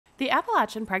The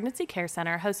Appalachian Pregnancy Care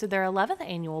Center hosted their 11th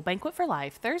annual Banquet for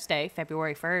Life Thursday,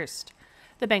 February 1st.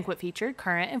 The banquet featured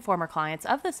current and former clients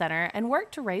of the center and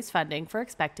worked to raise funding for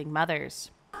expecting mothers.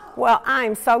 Well, I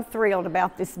am so thrilled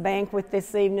about this banquet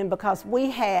this evening because we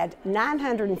had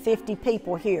 950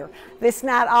 people here. This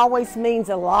night always means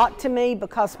a lot to me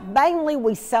because mainly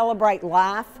we celebrate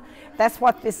life. That's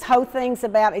what this whole thing's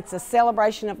about. It's a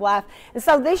celebration of life. And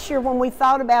so this year when we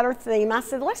thought about our theme, I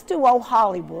said, let's do Old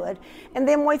Hollywood. And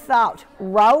then we thought,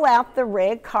 roll out the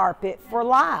red carpet for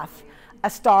life. A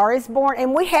star is born,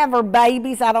 and we have our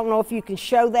babies. I don't know if you can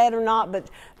show that or not,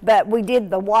 but we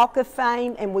did the Walk of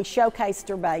Fame and we showcased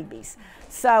our babies.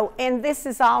 So, and this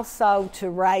is also to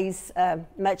raise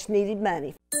much needed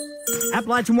money.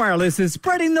 Appalachian Wireless is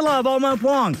spreading the love all month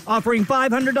long, offering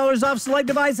 $500 off select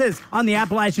devices on the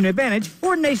Appalachian Advantage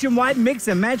or nationwide mix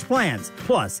and match plans.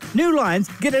 Plus, new lines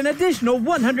get an additional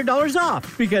 $100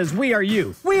 off because we are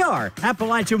you. We are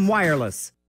Appalachian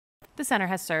Wireless. The center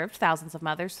has served thousands of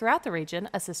mothers throughout the region,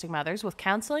 assisting mothers with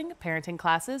counseling, parenting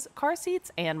classes, car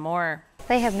seats, and more.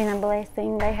 They have been a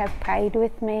blessing. They have prayed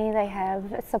with me. They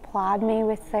have supplied me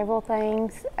with several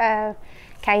things.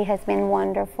 Kay has been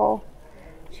wonderful.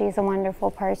 She's a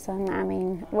wonderful person. I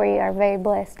mean, we are very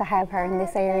blessed to have her in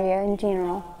this area in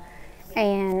general.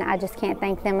 And I just can't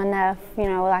thank them enough. You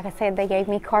know, like I said, they gave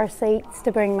me car seats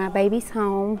to bring my babies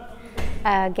home.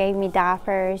 Gave me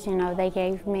diapers, you know, they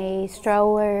gave me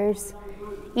strollers,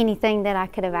 anything that I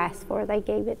could have asked for, they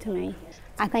gave it to me.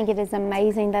 I think it is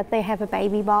amazing that they have a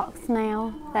baby box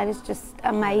now. That is just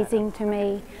amazing to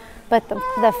me. But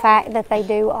the fact that they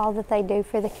do all that they do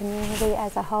for the community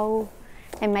as a whole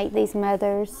and make these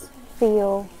mothers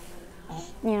feel,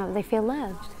 you know, they feel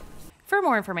loved. For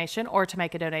more information or to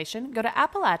make a donation, go to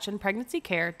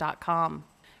AppalachianPregnancyCare.com.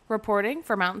 Reporting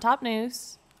for Mountaintop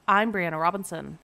News, I'm Brianna Robinson.